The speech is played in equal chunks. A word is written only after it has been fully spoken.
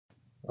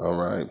All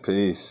right,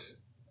 peace.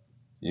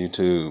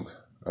 YouTube.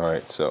 All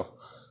right, so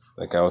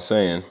like I was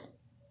saying,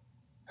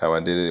 how I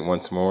did it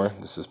once more.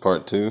 This is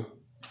part 2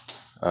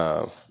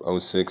 of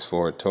 06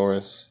 Ford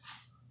Taurus.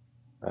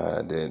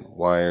 I did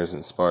wires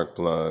and spark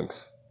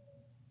plugs.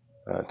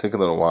 It took a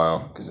little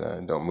while because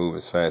I don't move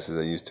as fast as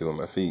I used to on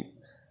my feet.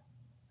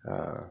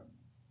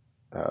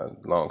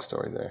 Long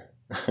story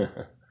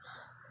there.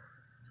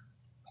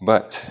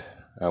 But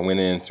I went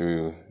in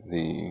through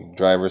the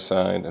driver's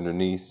side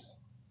underneath,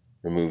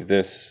 removed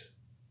this,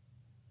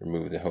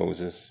 removed the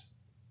hoses.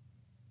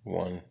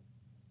 1,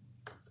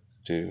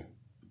 2,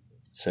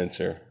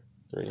 sensor,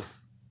 3,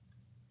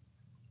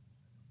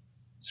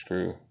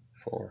 screw,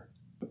 4,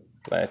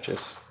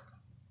 latches.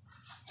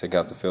 Took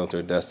out the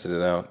filter, dusted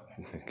it out,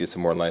 get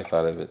some more life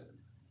out of it.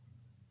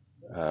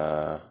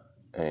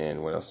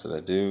 And what else did I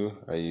do?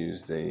 I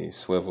used a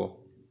swivel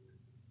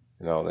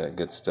and all that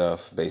good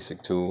stuff,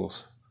 basic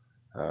tools.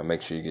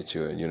 Make sure you get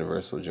you a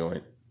universal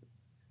joint.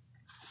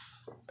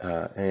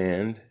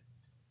 And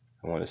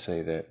I want to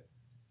say that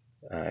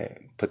I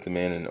put them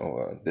in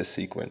this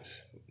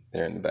sequence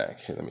there in the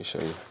back. Here, let me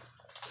show you.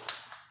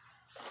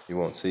 You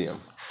won't see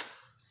them,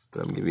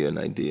 but I'm going to give you an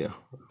idea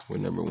where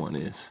number 1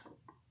 is.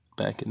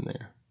 Back in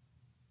there.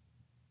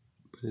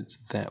 But it's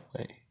that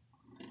way.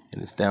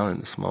 And it's down in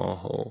the small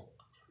hole.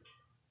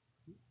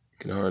 You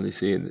can hardly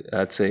see it.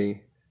 I'd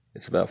say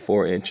it's about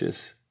 4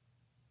 inches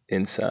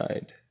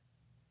inside.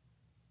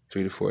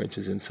 3 to 4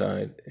 inches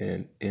inside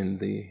and in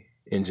the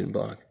engine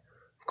block,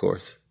 of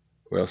course.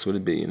 Where else would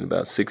it be? And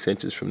about 6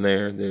 inches from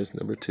there, there's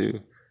number 2.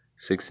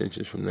 6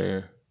 inches from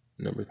there,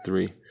 number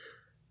 3.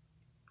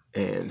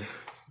 And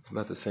it's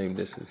about the same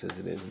distance as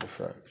it is in the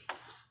front.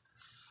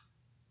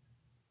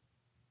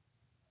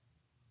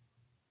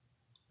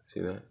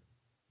 See that?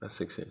 About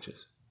 6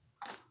 inches.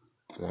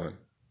 1,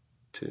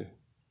 2,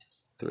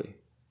 3.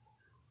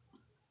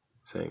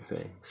 Same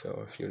thing.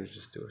 So if you were to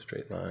just do a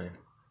straight line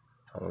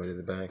all the way to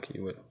the back,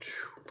 you would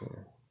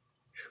boom.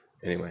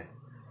 Anyway,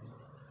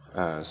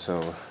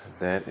 so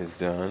that is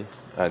done.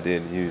 I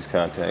did use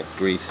contact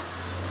grease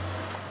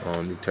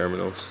on the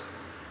terminals.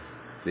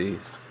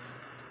 These.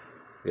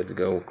 Good to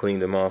go.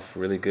 Cleaned them off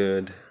really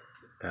good.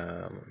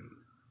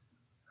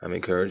 I'm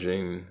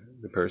encouraging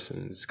the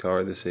person's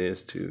car this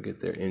is to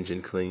get their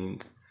engine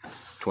cleaned.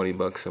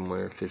 $20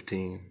 somewhere,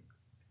 15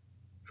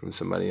 from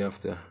somebody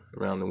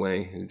around the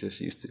way who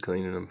just used to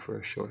cleaning them for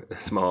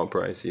a small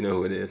price. You know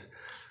who it is.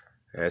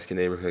 Ask your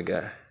neighborhood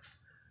guy.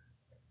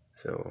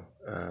 So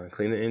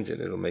clean the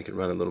engine. It'll make it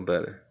run a little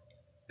better.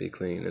 Be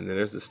clean. And then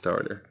there's the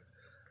starter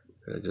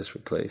that I just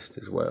replaced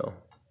as well.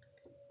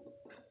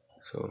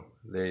 So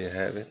there you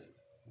have it.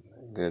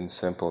 Good and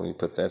simple. You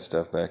put that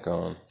stuff back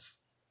on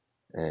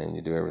and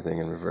you do everything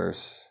in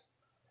reverse.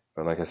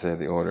 But like I said,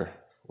 the order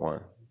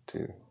 1,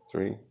 2,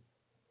 3,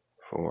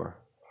 4,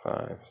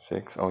 5,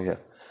 6. Oh yeah,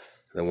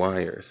 the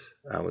wires.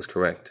 I was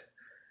correct.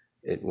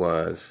 It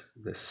was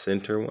the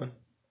center one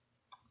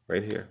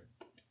right here.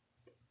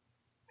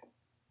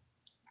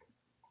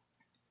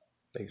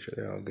 Make sure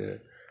they're all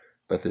good.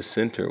 But the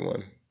center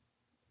one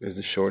is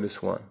the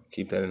shortest one.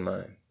 Keep that in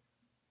mind.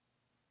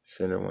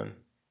 Center one.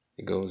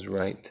 It goes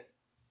right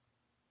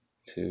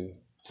to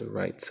the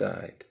right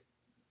side.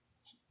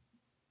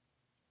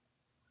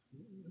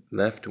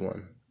 Left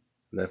one.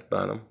 Left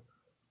bottom.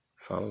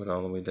 Follow it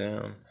all the way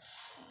down.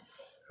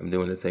 I'm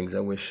doing the things I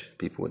wish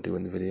people would do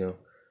in the video.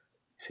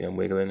 See, I'm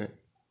wiggling it.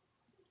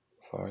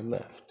 Far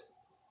left.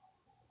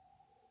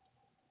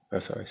 Oh,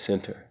 sorry,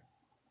 center.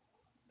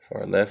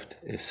 Far left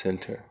is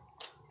center.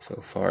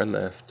 So far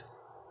left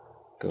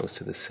goes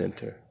to the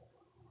center.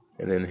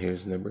 And then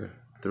here's number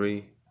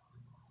 3,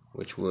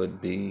 which would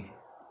be,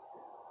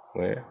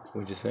 where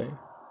would you say?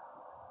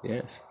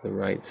 Yes, the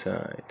right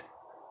side.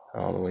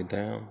 All the way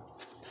down.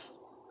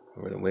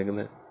 Over to wiggle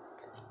it.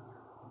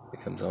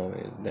 It comes all the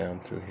way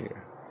down through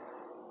here.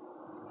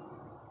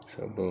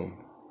 So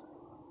boom.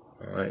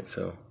 Alright,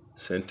 so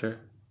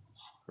center,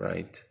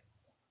 right,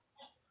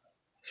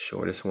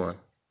 shortest one.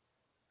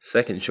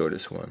 Second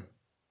shortest one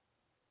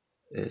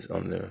is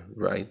on the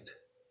right.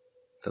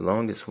 The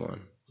longest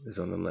one is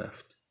on the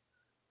left.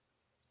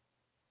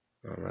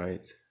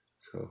 Alright,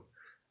 so,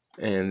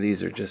 and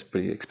these are just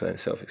pretty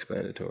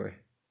self-explanatory.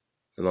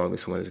 The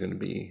longest one is going to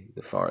be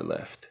the far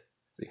left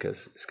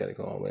because it's got to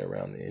go all the way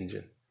around the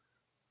engine.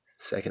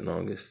 Second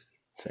longest,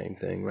 same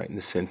thing, right in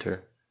the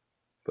center.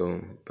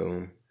 Boom,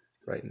 boom,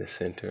 right in the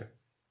center.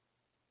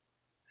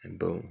 And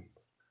boom,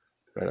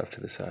 right off to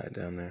the side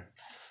down there.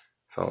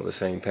 Follow the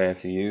same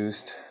path you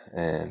used,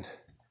 and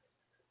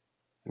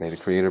may the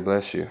Creator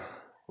bless you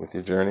with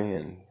your journey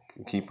and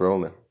keep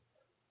rolling.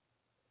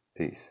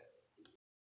 Peace.